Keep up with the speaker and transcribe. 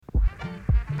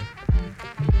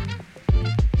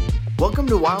Welcome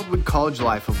to Wildwood College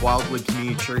Life of Wildwood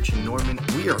Community Church in Norman.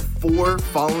 We are four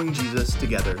following Jesus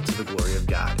together to the glory of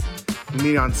God. We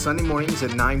meet on Sunday mornings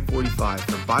at 9:45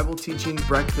 for Bible teaching,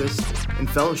 breakfast, and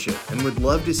fellowship, and would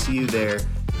love to see you there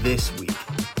this week.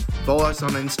 Follow us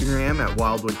on Instagram at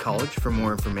Wildwood College for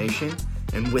more information.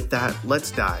 And with that, let's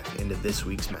dive into this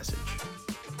week's message.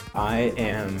 I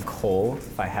am Cole,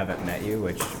 if I haven't met you,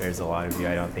 which there's a lot of you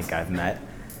I don't think I've met.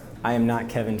 I am not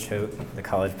Kevin Choate, the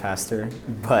college pastor,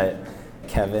 but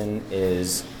Kevin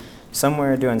is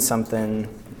somewhere doing something,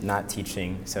 not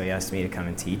teaching, so he asked me to come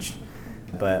and teach.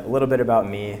 But a little bit about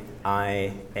me,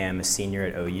 I am a senior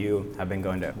at OU. I've been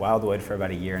going to Wildwood for about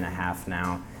a year and a half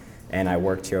now, and I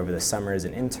worked here over the summer as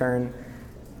an intern.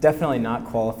 Definitely not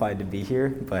qualified to be here,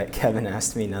 but Kevin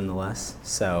asked me nonetheless,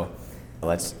 so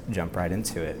let's jump right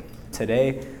into it.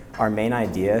 Today, our main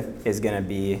idea is going to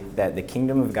be that the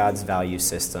kingdom of God's value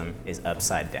system is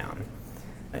upside down.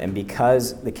 And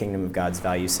because the kingdom of God's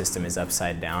value system is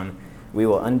upside down, we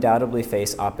will undoubtedly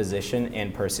face opposition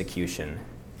and persecution,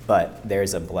 but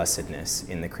there's a blessedness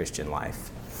in the Christian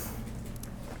life.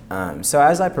 So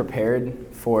as I prepared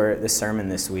for the sermon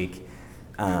this week,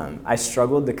 I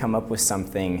struggled to come up with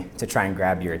something to try and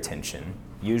grab your attention.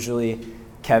 Usually,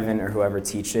 Kevin or whoever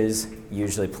teaches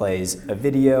usually plays a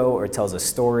video or tells a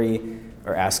story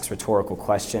or asks rhetorical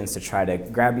questions to try to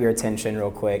grab your attention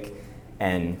real quick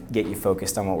and get you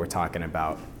focused on what we're talking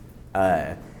about.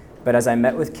 But as I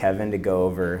met with Kevin to go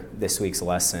over this week's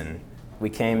lesson,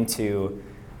 we came to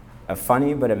a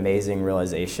funny but amazing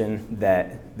realization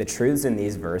that the truths in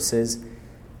these verses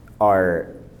are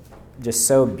just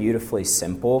so beautifully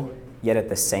simple, yet at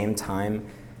the same time,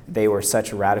 they were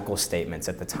such radical statements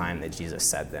at the time that Jesus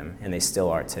said them, and they still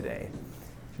are today.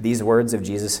 These words of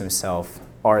Jesus himself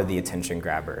are the attention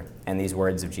grabber, and these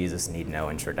words of Jesus need no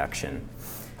introduction.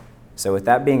 So with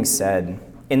that being said,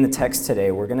 in the text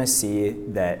today, we're going to see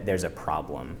that there's a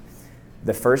problem.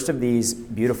 The first of these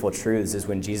beautiful truths is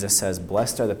when Jesus says,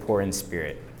 "Blessed are the poor in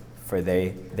spirit, for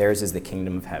theirs is the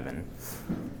kingdom of heaven."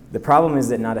 The problem is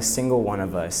that not a single one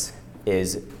of us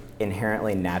is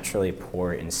inherently naturally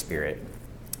poor in spirit.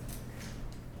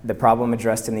 The problem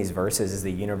addressed in these verses is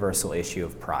the universal issue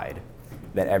of pride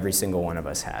that every single one of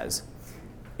us has.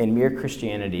 In Mere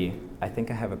Christianity, I think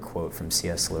I have a quote from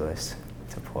C.S. Lewis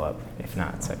to pull up. If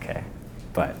not, it's okay.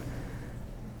 But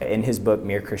in his book,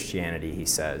 Mere Christianity, he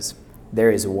says, "There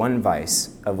is one vice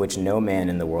of which no man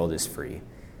in the world is free,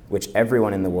 which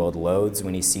everyone in the world loathes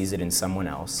when he sees it in someone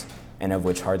else, and of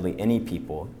which hardly any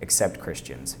people, except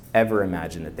Christians, ever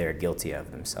imagine that they are guilty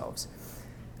of themselves.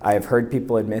 I have heard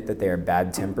people admit that they are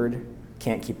bad-tempered,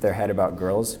 can't keep their head about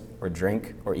girls, or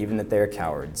drink, or even that they are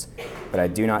cowards. But I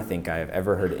do not think I have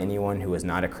ever heard anyone who was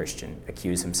not a Christian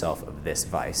accuse himself of this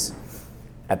vice.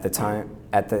 At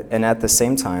the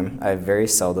same time, I have very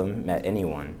seldom met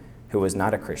anyone who was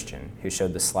not a Christian who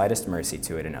showed the slightest mercy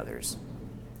to it in others.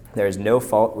 There is no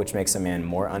fault which makes a man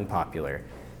more unpopular,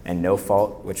 and no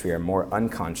fault which we are more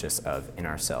unconscious of in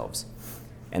ourselves.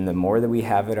 And the more that we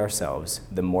have it ourselves,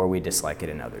 the more we dislike it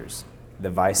in others. The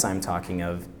vice I'm talking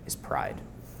of is pride."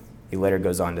 He later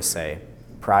goes on to say,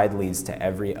 "Pride leads to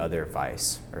every other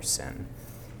vice or sin.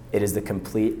 It is the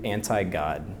complete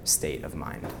anti-God state of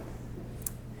mind."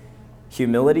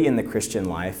 Humility in the Christian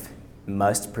life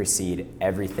must precede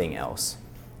everything else.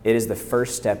 It is the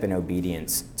first step in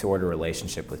obedience toward a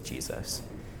relationship with Jesus.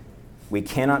 We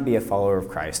cannot be a follower of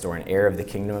Christ or an heir of the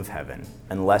kingdom of heaven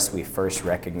unless we first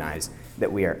recognize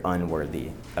that we are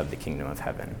unworthy of the kingdom of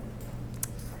heaven.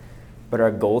 But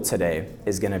our goal today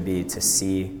is going to be to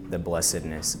see the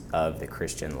blessedness of the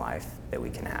Christian life that we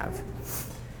can have.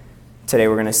 Today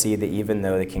we're going to see that even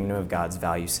though the kingdom of God's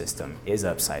value system is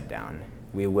upside down,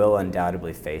 we will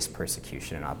undoubtedly face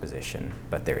persecution and opposition,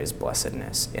 but there is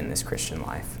blessedness in this Christian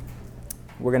life.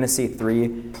 We're going to see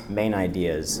three main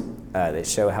ideas that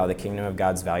show how the kingdom of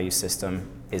God's value system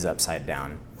is upside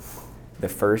down. The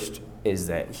first is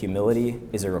that humility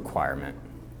is a requirement.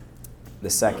 The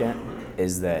second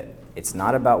is that it's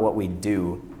not about what we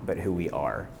do, but who we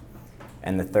are.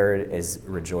 And the third is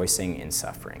rejoicing in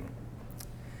suffering.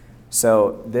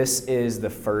 So this is the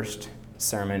first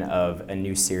sermon of a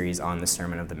new series on the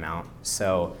Sermon of the Mount.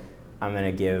 So I'm going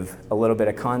to give a little bit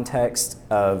of context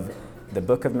of the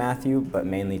book of Matthew, but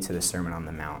mainly to the Sermon on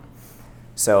the Mount.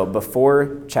 So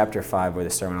before chapter 5, where the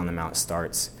Sermon on the Mount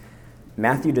starts,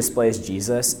 Matthew displays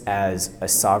Jesus as a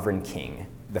sovereign king.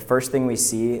 The first thing we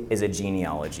see is a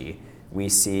genealogy. We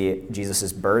see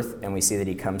Jesus' birth, and we see that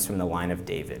he comes from the line of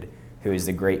David, who is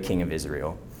the great king of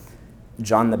Israel.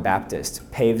 John the Baptist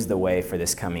paves the way for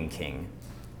this coming king,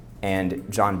 and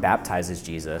John baptizes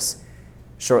Jesus,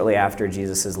 Shortly after,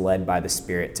 Jesus is led by the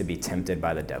Spirit to be tempted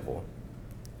by the devil.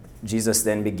 Jesus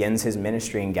then begins his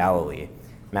ministry in Galilee.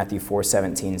 Matthew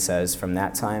 4:17 says, "From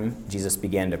that time, Jesus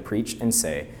began to preach and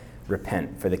say,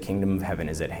 'Repent, for the kingdom of heaven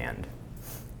is at hand.'"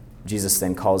 Jesus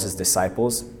then calls his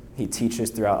disciples. He teaches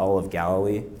throughout all of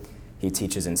Galilee. He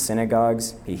teaches in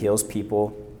synagogues. He heals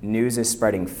people. News is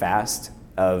spreading fast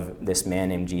of this man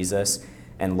named Jesus,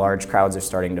 and large crowds are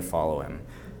starting to follow him.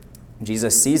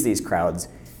 Jesus sees these crowds,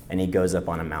 and he goes up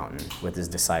on a mountain with his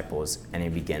disciples, and he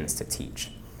begins to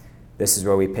teach. This is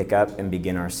where we pick up and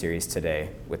begin our series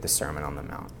today with the Sermon on the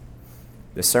Mount.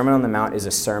 The Sermon on the Mount is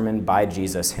a sermon by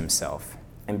Jesus himself.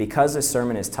 And because the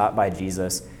sermon is taught by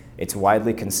Jesus, it's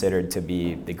widely considered to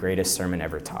be the greatest sermon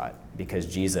ever taught, because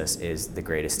Jesus is the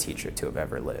greatest teacher to have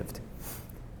ever lived.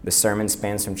 The sermon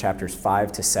spans from chapters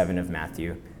 5 to 7 of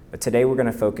Matthew, but today we're going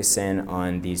to focus in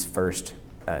on these first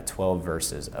 12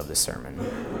 verses of the sermon.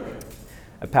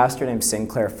 A pastor named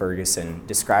Sinclair Ferguson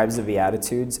describes the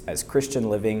Beatitudes as Christian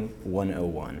Living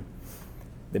 101.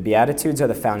 The Beatitudes are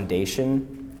the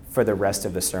foundation for the rest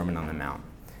of the Sermon on the Mount.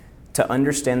 To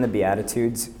understand the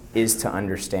Beatitudes is to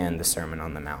understand the Sermon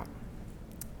on the Mount.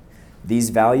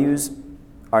 These values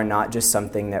are not just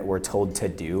something that we're told to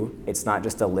do. It's not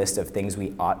just a list of things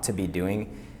we ought to be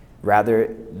doing. Rather,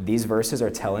 these verses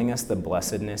are telling us the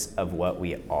blessedness of what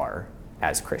we are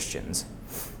as Christians.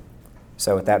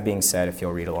 So with that being said, if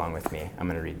you'll read along with me, I'm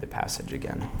going to read the passage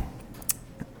again.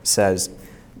 It says,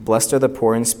 "Blessed are the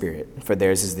poor in spirit, for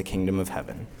theirs is the kingdom of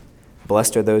heaven.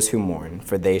 Blessed are those who mourn,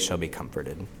 for they shall be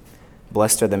comforted.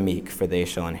 Blessed are the meek, for they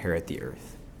shall inherit the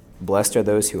earth. Blessed are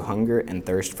those who hunger and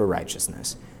thirst for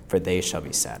righteousness, for they shall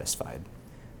be satisfied.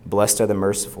 Blessed are the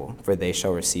merciful, for they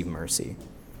shall receive mercy.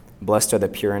 Blessed are the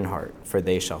pure in heart, for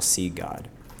they shall see God.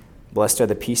 Blessed are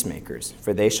the peacemakers,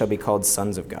 for they shall be called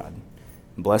sons of God.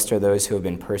 Blessed are those who have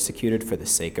been persecuted for the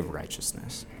sake of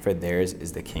righteousness, for theirs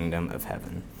is the kingdom of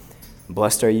heaven.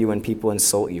 Blessed are you when people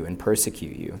insult you and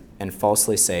persecute you, and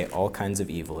falsely say all kinds of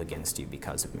evil against you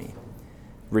because of me.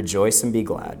 Rejoice and be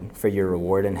glad, for your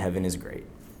reward in heaven is great,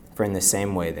 for in the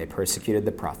same way they persecuted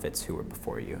the prophets who were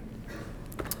before you."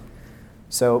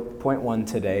 So, point one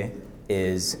today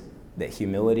is that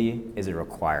humility is a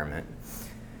requirement.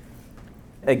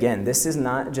 Again, this is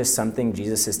not just something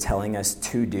Jesus is telling us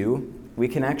to do. We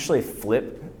can actually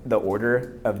flip the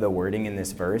order of the wording in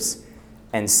this verse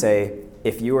and say,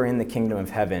 if you are in the kingdom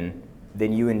of heaven,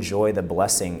 then you enjoy the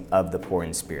blessing of the poor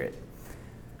in spirit.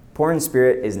 Poor in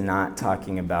spirit is not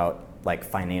talking about like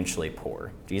financially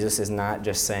poor. Jesus is not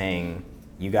just saying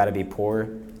you got to be poor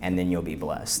and then you'll be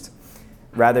blessed.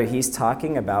 Rather, he's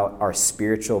talking about our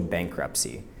spiritual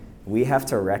bankruptcy. We have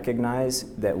to recognize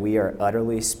that we are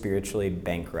utterly spiritually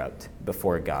bankrupt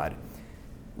before God.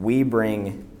 We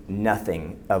bring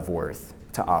nothing of worth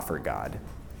to offer God.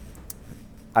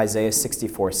 Isaiah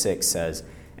 64:6 says,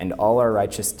 "And all our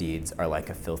righteous deeds are like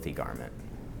a filthy garment."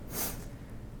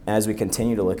 As we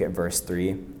continue to look at verse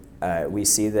 3, we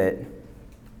see that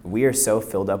we are so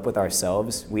filled up with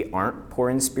ourselves, we aren't poor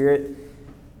in spirit,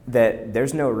 that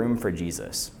there's no room for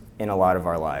Jesus in a lot of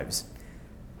our lives.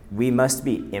 We must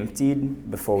be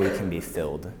emptied before we can be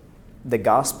filled. The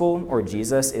gospel or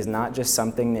Jesus is not just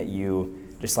something that you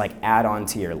just like add on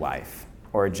to your life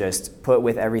or just put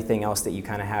with everything else that you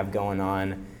kind of have going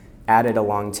on, add it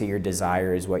along to your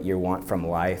desires, what you want from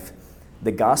life.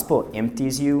 The gospel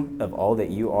empties you of all that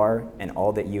you are and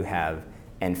all that you have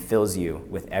and fills you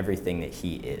with everything that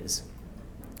he is.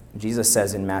 Jesus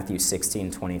says in Matthew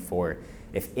 16:24,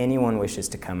 "If anyone wishes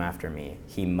to come after me,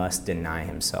 he must deny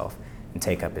himself and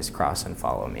take up his cross and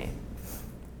follow me."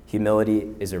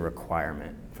 Humility is a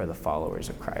requirement for the followers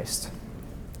of Christ.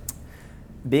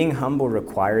 Being humble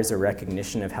requires a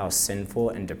recognition of how sinful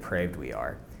and depraved we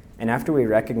are. And after we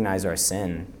recognize our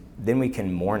sin, then we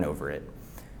can mourn over it.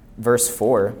 Verse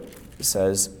 4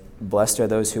 says, "Blessed are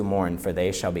those who mourn, for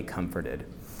they shall be comforted."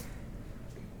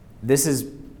 This is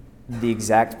the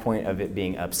exact point of it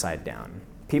being upside down.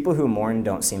 People who mourn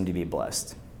don't seem to be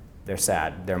blessed. They're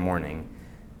sad, they're mourning.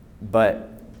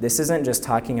 But this isn't just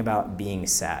talking about being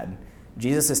sad.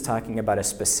 Jesus is talking about a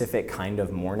specific kind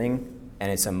of mourning,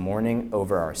 and it's a mourning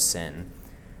over our sin.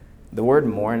 The word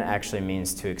mourn actually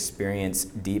means to experience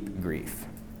deep grief.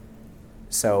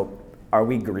 So, are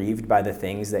we grieved by the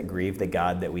things that grieve the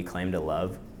God that we claim to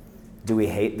love? Do we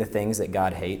hate the things that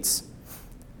God hates?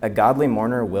 A godly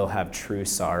mourner will have true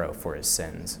sorrow for his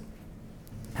sins.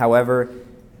 However,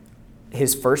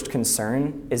 his first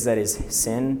concern is that his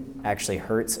sin actually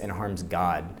hurts and harms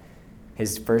God.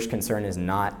 His first concern is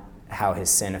not how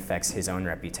his sin affects his own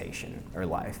reputation or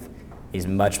life. He's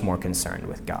much more concerned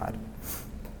with God.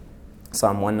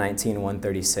 Psalm 119,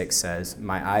 136 says,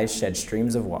 "My eyes shed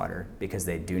streams of water because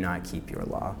they do not keep your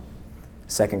law."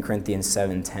 2 Corinthians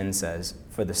 7:10 says,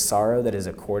 "For the sorrow that is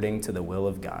according to the will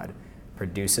of God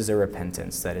produces a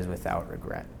repentance that is without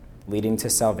regret, leading to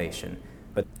salvation."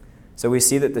 So we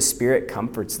see that the Spirit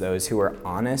comforts those who are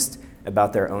honest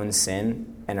about their own sin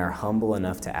and are humble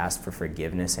enough to ask for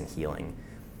forgiveness and healing.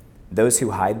 Those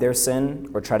who hide their sin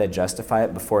or try to justify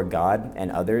it before God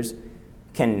and others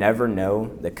can never know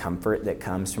the comfort that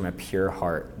comes from a pure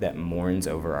heart that mourns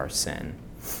over our sin.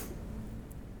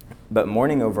 But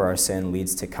mourning over our sin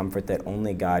leads to comfort that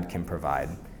only God can provide.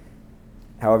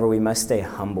 However, we must stay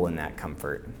humble in that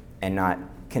comfort and not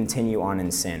continue on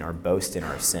in sin or boast in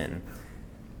our sin.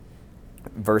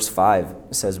 Verse 5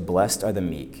 says, "Blessed are the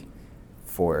meek,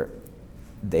 for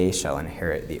they shall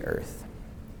inherit the earth."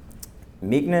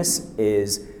 Meekness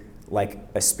is like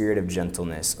a spirit of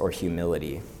gentleness or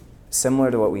humility, similar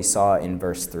to what we saw in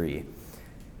verse 3.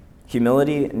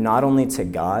 Humility not only to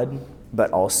God,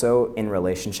 but also in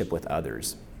relationship with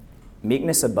others.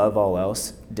 Meekness, above all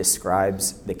else,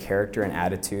 describes the character and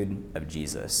attitude of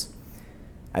Jesus.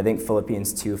 I think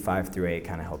Philippians 2, 5-8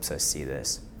 kind of helps us see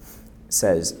this. It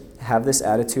says, "Have this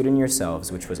attitude in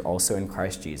yourselves, which was also in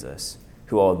Christ Jesus,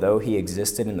 who, although he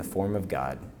existed in the form of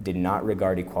God, did not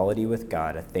regard equality with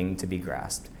God a thing to be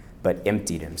grasped, but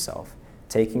emptied himself,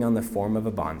 taking on the form of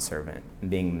a bondservant, and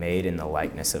being made in the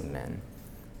likeness of men.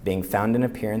 Being found in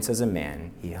appearance as a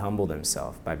man, he humbled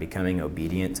himself by becoming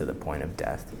obedient to the point of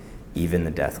death, even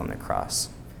the death on the cross."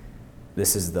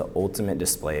 This is the ultimate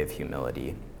display of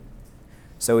humility.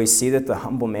 So we see that the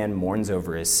humble man mourns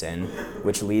over his sin,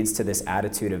 which leads to this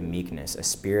attitude of meekness, a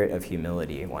spirit of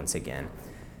humility once again.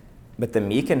 But the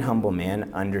meek and humble man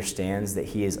understands that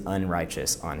he is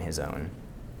unrighteous on his own.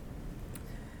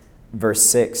 Verse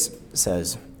 6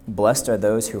 says, "Blessed are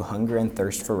those who hunger and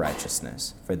thirst for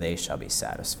righteousness, for they shall be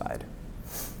satisfied."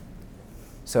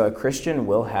 So a Christian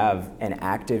will have an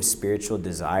active spiritual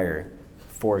desire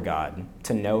for God,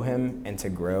 to know him and to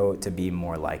grow to be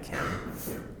more like him.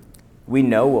 We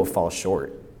know we'll fall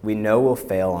short. We know we'll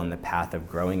fail on the path of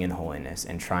growing in holiness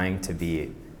and trying to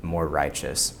be more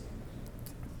righteous.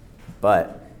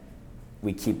 But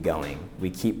we keep going.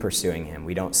 We keep pursuing him.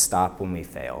 We don't stop when we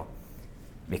fail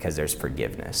because there's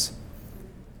forgiveness.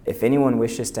 If anyone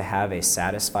wishes to have a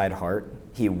satisfied heart,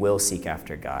 he will seek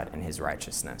after God and his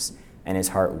righteousness, and his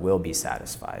heart will be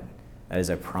satisfied. That is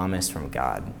a promise from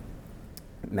God.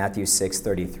 Matthew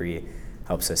 6:33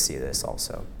 helps us see this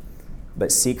also.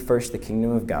 "But seek first the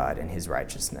kingdom of God and his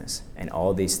righteousness, and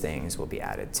all these things will be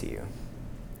added to you."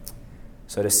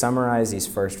 So to summarize these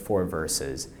first 4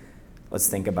 verses, let's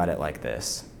think about it like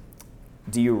this.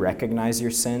 Do you recognize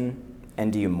your sin,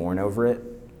 and do you mourn over it?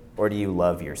 Or do you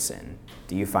love your sin?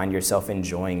 Do you find yourself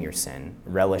enjoying your sin,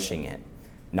 relishing it,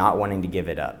 not wanting to give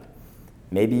it up?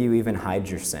 Maybe you even hide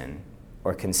your sin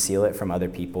or conceal it from other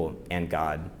people and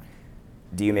God.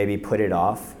 Do you maybe put it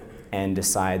off and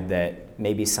decide that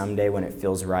maybe someday when it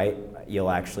feels right, you'll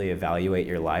actually evaluate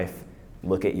your life,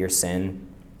 look at your sin,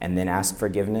 and then ask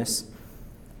forgiveness?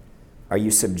 Are you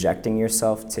subjecting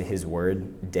yourself to his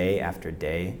word day after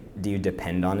day? Do you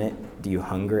depend on it? Do you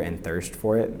hunger and thirst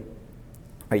for it?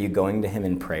 Are you going to him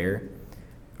in prayer?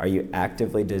 Are you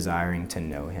actively desiring to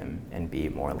know him and be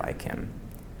more like him?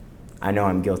 I know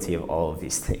I'm guilty of all of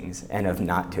these things and of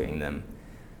not doing them.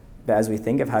 But as we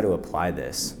think of how to apply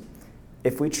this,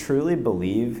 if we truly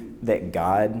believe that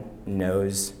God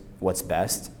knows what's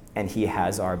best and he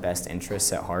has our best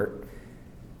interests at heart,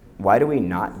 why do we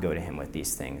not go to him with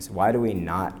these things? Why do we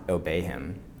not obey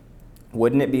him?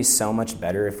 Wouldn't it be so much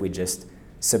better if we just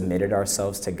submitted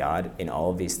ourselves to God in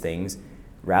all of these things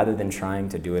rather than trying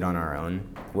to do it on our own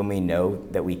when we know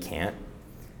that we can't?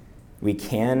 We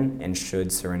can and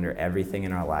should surrender everything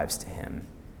in our lives to him,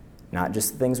 not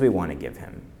just the things we want to give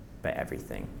him, but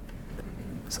everything.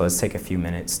 So let's take a few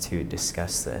minutes to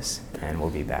discuss this, and we'll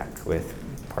be back with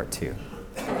part 2.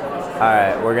 All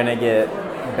right, we're going to get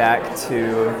back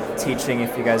to teaching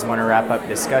if you guys want to wrap up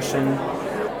discussion.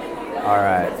 All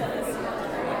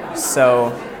right.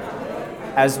 So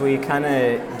as we kind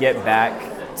of get back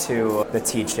to the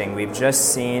teaching, we've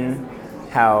just seen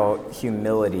how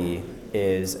humility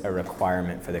is a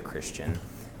requirement for the Christian.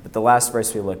 But the last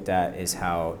verse we looked at is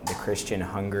how the Christian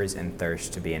hungers and thirsts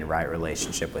to be in right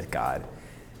relationship with God.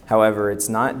 However, it's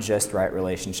not just right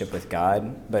relationship with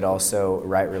God, but also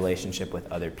right relationship with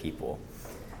other people.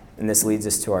 And this leads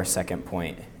us to our second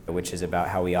point, which is about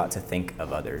how we ought to think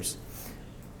of others.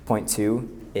 Point 2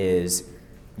 is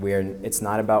it's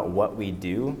not about what we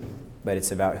do, but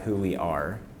it's about who we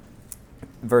are.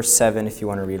 Verse 7, if you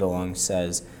want to read along,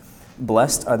 says,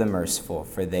 "Blessed are the merciful,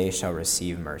 for they shall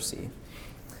receive mercy.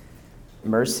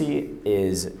 Mercy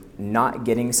is not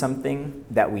getting something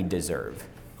that we deserve.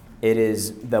 It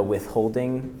is the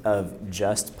withholding of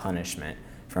just punishment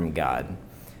from God.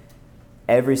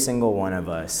 Every single one of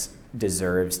us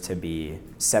deserves to be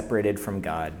separated from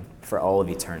God for all of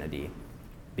eternity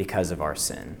because of our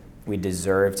sin. We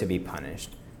deserve to be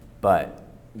punished, but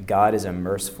God is a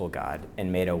merciful God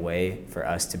and made a way for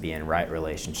us to be in right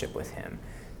relationship with him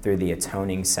through the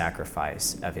atoning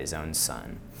sacrifice of his own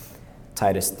Son.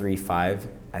 Titus 3:5,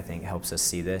 I think, helps us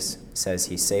see this. It says,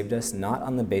 he saved us not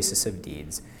on the basis of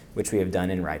deeds, which we have done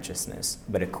in righteousness,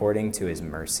 but according to his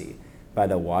mercy, by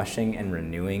the washing and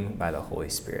renewing by the Holy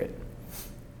Spirit.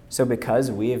 So because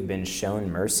we have been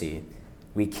shown mercy,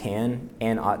 we can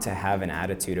and ought to have an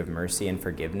attitude of mercy and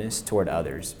forgiveness toward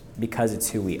others because it's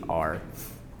who we are.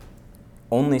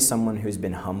 Only someone who's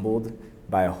been humbled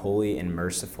by a holy and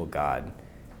merciful God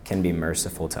can be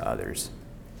merciful to others.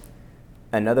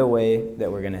 Another way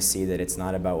that we're going to see that it's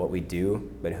not about what we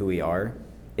do, but who we are,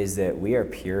 is that we are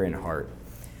pure in heart.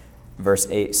 Verse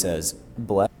 8 says,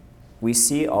 we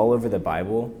see all over the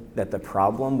Bible that the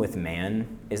problem with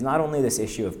man is not only this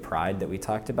issue of pride that we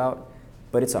talked about,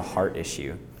 but it's a heart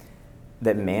issue,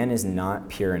 that man is not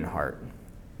pure in heart.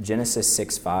 Genesis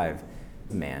 6:5,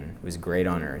 man was great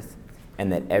on earth,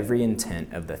 and that every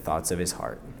intent of the thoughts of his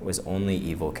heart was only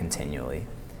evil continually.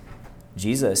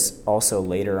 Jesus also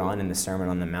later on in the Sermon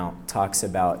on the Mount talks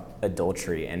about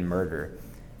adultery and murder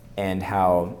and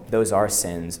how those are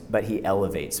sins, but he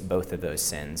elevates both of those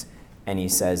sins. And he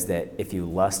says that if you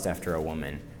lust after a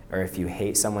woman or if you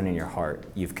hate someone in your heart,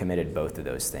 you've committed both of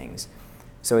those things.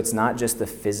 So it's not just the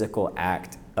physical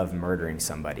act of murdering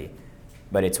somebody,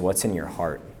 but it's what's in your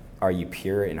heart. Are you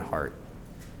pure in heart?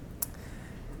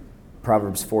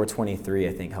 Proverbs 4:23,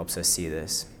 I think, helps us see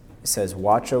this. It says,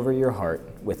 watch over your heart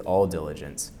with all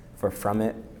diligence, for from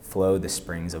it flow the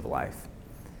springs of life.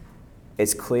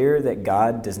 It's clear that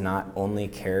God does not only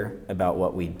care about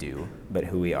what we do, but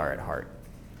who we are at heart.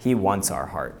 He wants our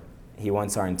heart. He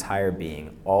wants our entire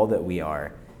being. All that we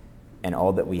are and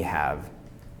all that we have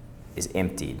is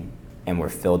emptied, and we're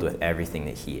filled with everything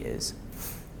that he is.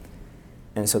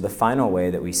 And so the final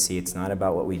way that we see it's not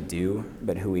about what we do,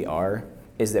 but who we are,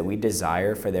 is that we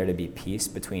desire for there to be peace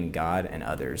between God and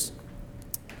others.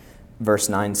 Verse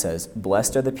 9 says,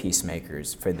 blessed are the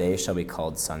peacemakers, for they shall be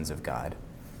called sons of God.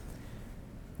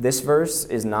 This verse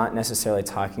is not necessarily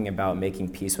talking about making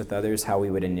peace with others how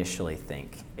we would initially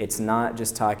think. It's not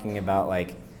just talking about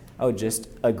just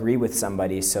agree with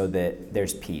somebody so that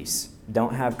there's peace.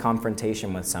 Don't have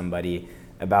confrontation with somebody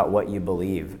about what you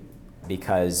believe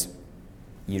because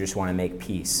you just want to make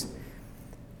peace.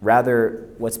 Rather,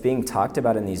 what's being talked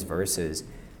about in these verses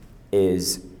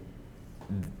is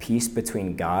peace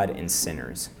between God and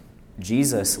sinners.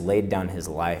 Jesus laid down his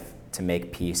life to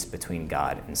make peace between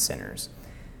God and sinners.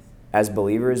 As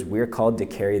believers, we're called to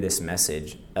carry this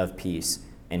message of peace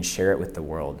and share it with the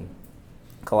world.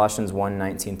 Colossians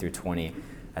 1:19 through 20,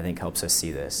 I think, helps us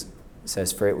see this. It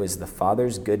says, for it was the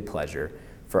Father's good pleasure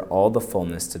for all the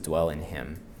fullness to dwell in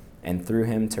him, and through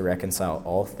him to reconcile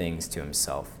all things to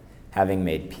himself, having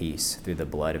made peace through the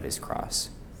blood of his cross.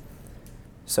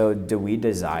 So do we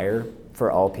desire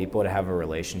for all people to have a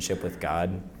relationship with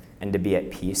God and to be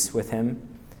at peace with him?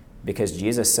 Because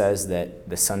Jesus says that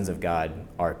the sons of God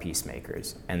are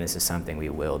peacemakers, and this is something we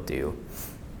will do.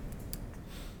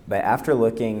 But after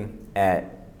looking at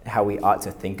how we ought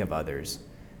to think of others,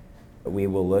 we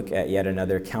will look at yet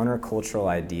another countercultural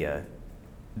idea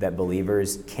that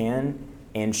believers can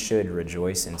and should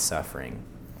rejoice in suffering.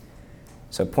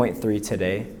 So point 3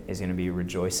 today is going to be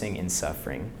rejoicing in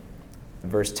suffering.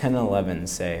 Verse 10 and 11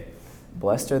 say,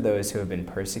 blessed are those who have been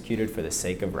persecuted for the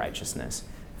sake of righteousness,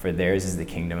 for theirs is the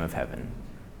kingdom of heaven.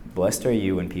 Blessed are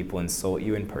you when people insult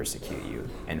you and persecute you,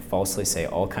 and falsely say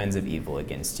all kinds of evil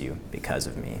against you because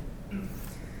of me.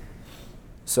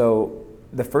 So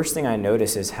the first thing I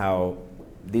notice is how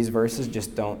these verses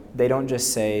don't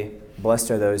just say, blessed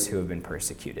are those who have been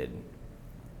persecuted,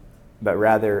 but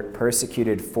rather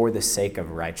persecuted for the sake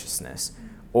of righteousness,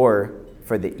 or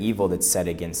for the evil that's said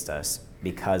against us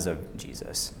because of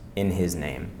Jesus, in his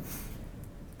name.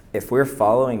 If we're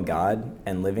following God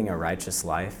and living a righteous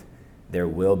life, there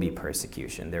will be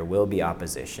persecution. There will be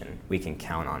opposition. We can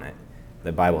count on it.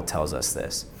 The Bible tells us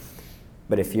this.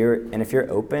 But if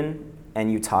you're open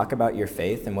and you talk about your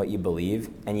faith and what you believe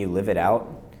and you live it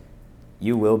out,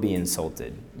 you will be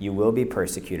insulted. You will be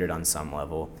persecuted on some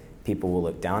level. People will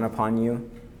look down upon you,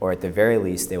 or at the very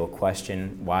least, they will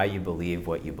question why you believe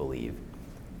what you believe,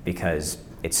 because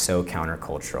it's so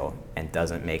countercultural and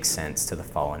doesn't make sense to the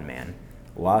fallen man.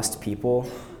 Lost people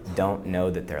don't know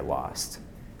that they're lost.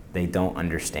 They don't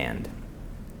understand.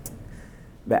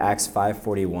 But Acts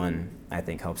 5:41, I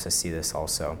think, helps us see this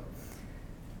also.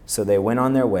 So they went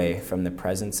on their way from the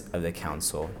presence of the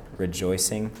council,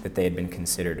 rejoicing that they had been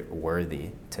considered worthy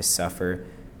to suffer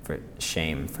for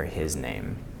shame for his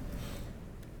name.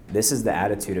 This is the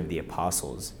attitude of the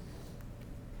apostles.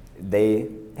 They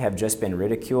have just been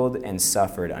ridiculed and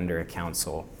suffered under a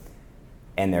council,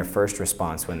 and their first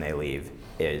response when they leave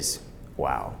is,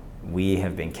 wow, we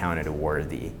have been counted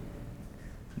worthy.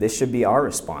 This should be our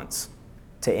response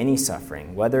to any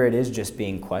suffering, whether it is just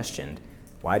being questioned.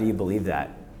 Why do you believe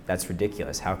that? That's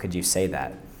ridiculous. How could you say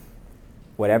that?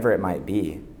 Whatever it might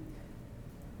be,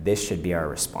 this should be our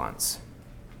response.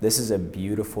 This is a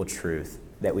beautiful truth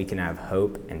that we can have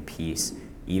hope and peace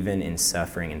even in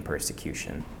suffering and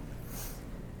persecution.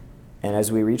 And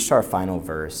as we reach our final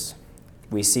verse,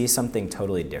 we see something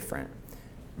totally different.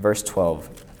 Verse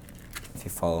 12, if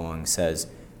you follow along, says,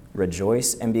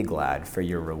 "Rejoice and be glad, for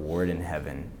your reward in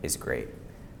heaven is great.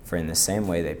 For in the same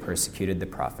way they persecuted the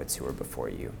prophets who were before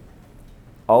you."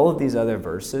 All of these other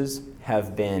verses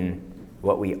have been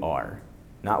what we are.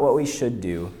 Not what we should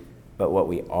do, but what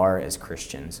we are as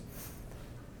Christians.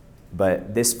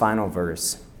 But this final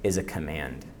verse is a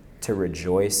command to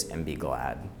rejoice and be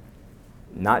glad.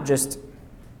 Not just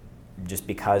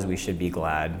because we should be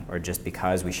glad or just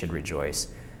because we should rejoice,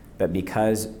 but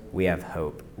because we have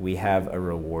hope. We have a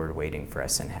reward waiting for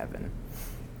us in heaven.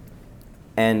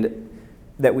 And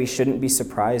that we shouldn't be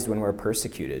surprised when we're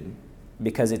persecuted,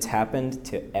 because it's happened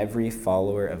to every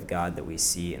follower of God that we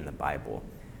see in the Bible.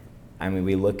 I mean,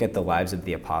 we look at the lives of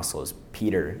the apostles.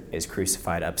 Peter is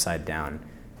crucified upside down.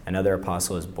 Another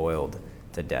apostle is boiled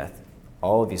to death.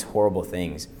 All of these horrible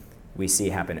things we see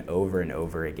happen over and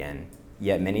over again.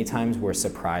 Yet many times we're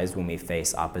surprised when we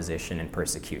face opposition and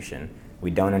persecution. We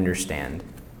don't understand,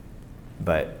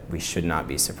 but we should not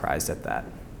be surprised at that.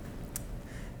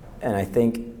 And I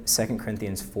think 2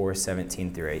 Corinthians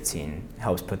 4:17 through 18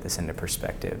 helps put this into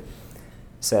perspective.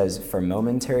 It says, "For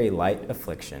momentary light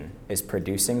affliction is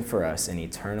producing for us an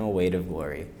eternal weight of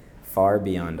glory, far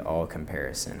beyond all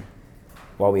comparison,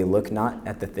 while we look not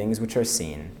at the things which are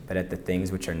seen, but at the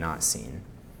things which are not seen.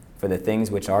 For the things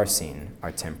which are seen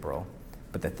are temporal,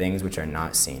 but the things which are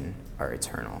not seen are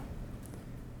eternal."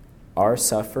 Our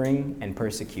suffering and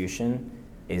persecution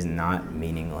is not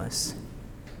meaningless.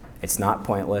 It's not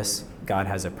pointless. God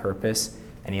has a purpose,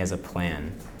 and he has a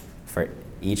plan for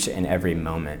each and every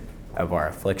moment of our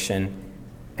affliction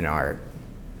and our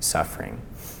suffering.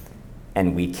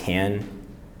 And we can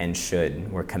and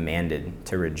should, we're commanded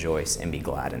to rejoice and be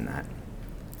glad in that.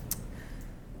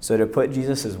 So to put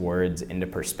Jesus' words into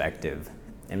perspective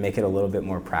and make it a little bit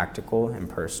more practical and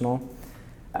personal,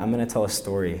 I'm going to tell a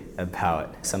story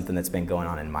about something that's been going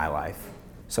on in my life.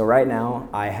 So right now,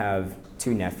 I have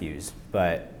 2 nephews,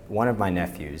 but one of my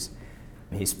nephews,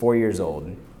 he's 4 years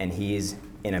old, and he's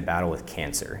in a battle with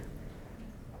cancer.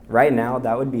 Right now,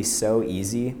 that would be so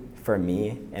easy for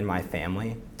me and my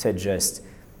family to just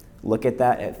look at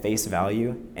that at face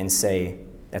value and say,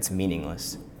 that's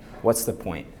meaningless. What's the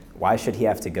point? Why should he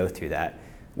have to go through that?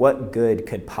 What good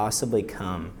could possibly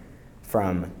come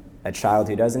from a child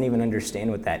who doesn't even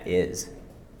understand what that is,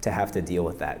 to have to deal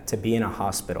with that, to be in a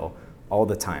hospital all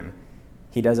the time?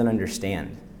 He doesn't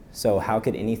understand. So how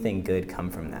could anything good come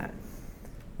from that?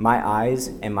 My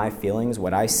eyes and my feelings,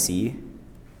 what I see,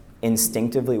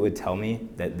 instinctively would tell me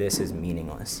that this is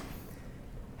meaningless.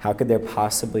 How could there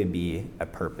possibly be a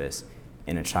purpose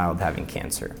in a child having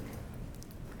cancer?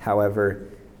 However,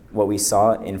 what we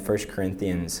saw in 2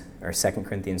 Corinthians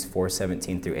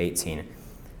 4:17 through 18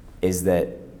 is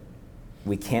that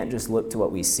we can't just look to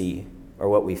what we see or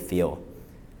what we feel,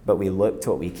 but we look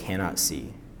to what we cannot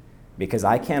see. Because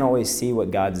I can't always see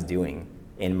what God's doing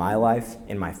in my life,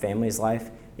 in my family's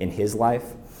life, in his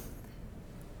life.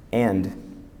 And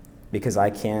because I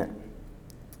can't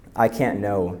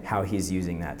know how he's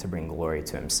using that to bring glory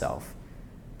to himself.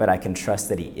 But I can trust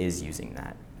that he is using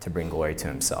that to bring glory to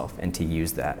himself and to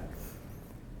use that.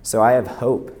 So I have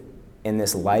hope in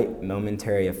this light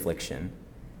momentary affliction,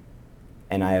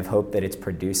 and I have hope that it's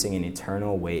producing an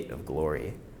eternal weight of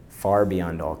glory far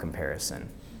beyond all comparison.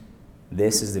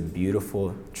 This is the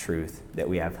beautiful truth, that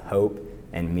we have hope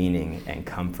and meaning and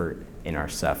comfort in our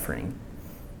suffering.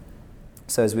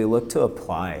 So as we look to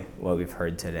apply what we've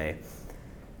heard today,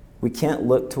 we can't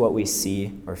look to what we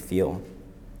see or feel.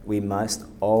 We must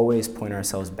always point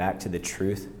ourselves back to the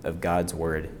truth of God's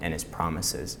word and his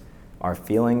promises. Our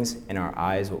feelings and our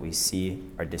eyes, what we see,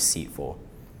 are deceitful.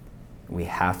 We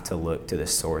have to look to the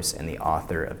source and the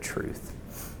author of truth.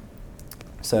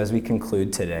 So as we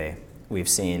conclude today, we've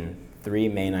seen 3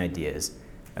 main ideas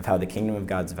of how the kingdom of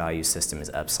God's value system is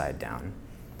upside down.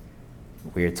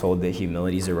 We are told that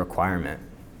humility is a requirement.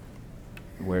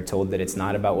 We're told that it's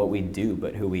not about what we do,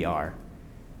 but who we are.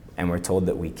 And we're told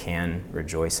that we can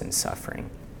rejoice in suffering.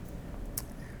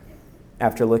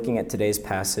 After looking at today's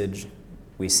passage,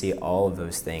 we see all of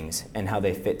those things and how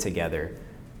they fit together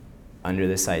under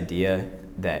this idea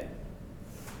that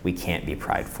we can't be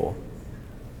prideful.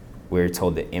 We're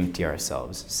told to empty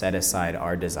ourselves, set aside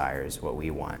our desires, what we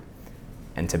want,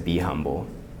 and to be humble,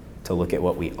 to look at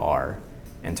what we are,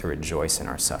 and to rejoice in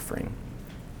our suffering.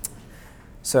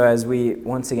 So as we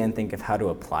once again think of how to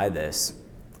apply this,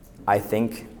 I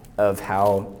think of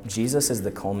how Jesus is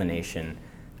the culmination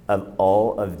of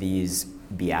all of these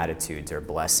beatitudes or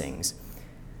blessings.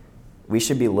 We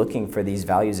should be looking for these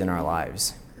values in our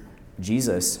lives.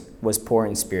 Jesus was poor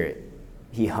in spirit.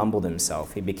 He humbled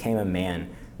himself. He became a man,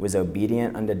 was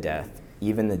obedient unto death,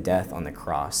 even the death on the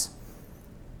cross.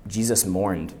 Jesus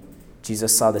mourned.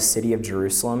 Jesus saw the city of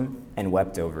Jerusalem and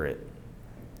wept over it.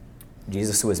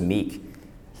 Jesus was meek.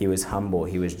 He was humble.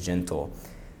 He was gentle.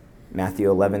 Matthew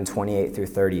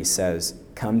 11:28-30 says,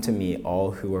 "Come to me,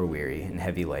 all who are weary and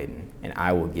heavy laden, and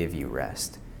I will give you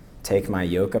rest. Take my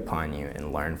yoke upon you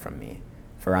and learn from me,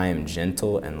 for I am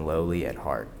gentle and lowly at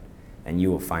heart, and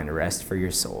you will find rest for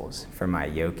your souls, for my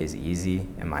yoke is easy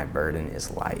and my burden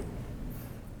is light."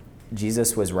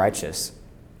 Jesus was righteous.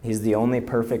 He's the only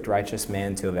perfect righteous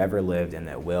man to have ever lived and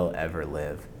that will ever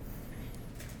live.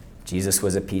 Jesus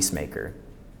was a peacemaker.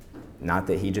 Not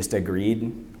that he just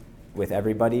agreed with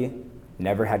everybody,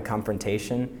 never had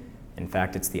confrontation. In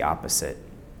fact, it's the opposite.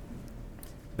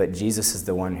 But Jesus is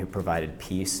the one who provided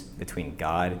peace between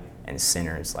God and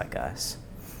sinners like us.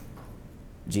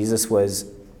 Jesus was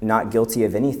not guilty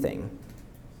of anything,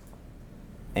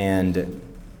 and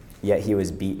yet he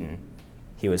was beaten.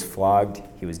 He was flogged.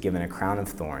 He was given a crown of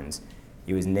thorns.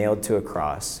 He was nailed to a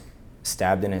cross,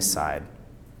 stabbed in his side.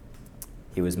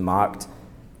 He was mocked,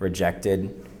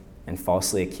 rejected, and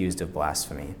falsely accused of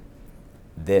blasphemy.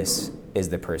 This is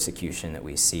the persecution that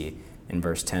we see in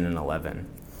verse 10 and 11.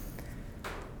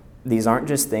 These aren't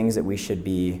just things that we should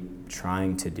be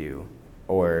trying to do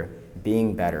or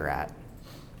being better at.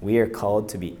 We are called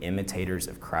to be imitators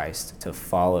of Christ, to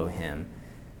follow him.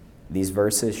 These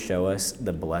verses show us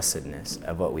the blessedness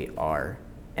of what we are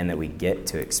and that we get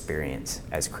to experience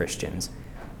as Christians,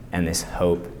 and this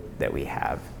hope that we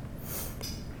have.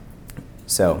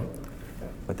 So,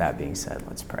 with that being said,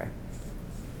 let's pray.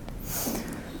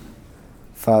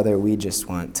 Father, we just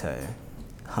want to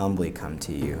humbly come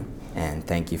to you and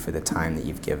thank you for the time that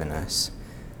you've given us.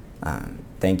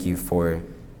 Thank you for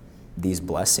these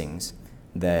blessings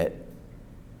that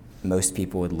most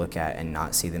people would look at and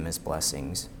not see them as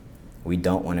blessings. We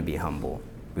don't want to be humble.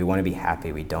 We want to be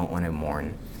happy. We don't want to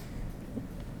mourn.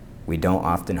 We don't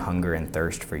often hunger and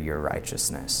thirst for your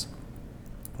righteousness.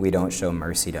 We don't show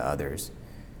mercy to others.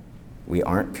 We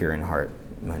aren't pure in heart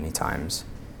many times.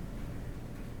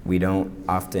 We don't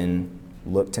often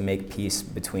look to make peace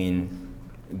between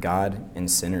God and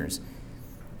sinners.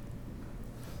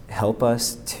 Help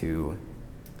us to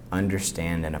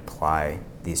understand and apply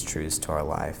these truths to our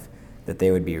life, that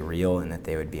they would be real and that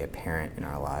they would be apparent in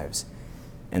our lives,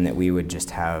 and that we would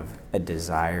just have a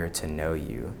desire to know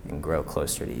you and grow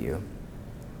closer to you.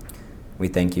 We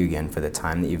thank you again for the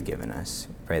time that you've given us.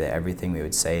 Pray that everything we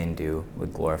would say and do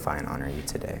would glorify and honor you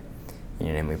today. In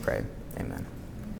your name we pray. Amen.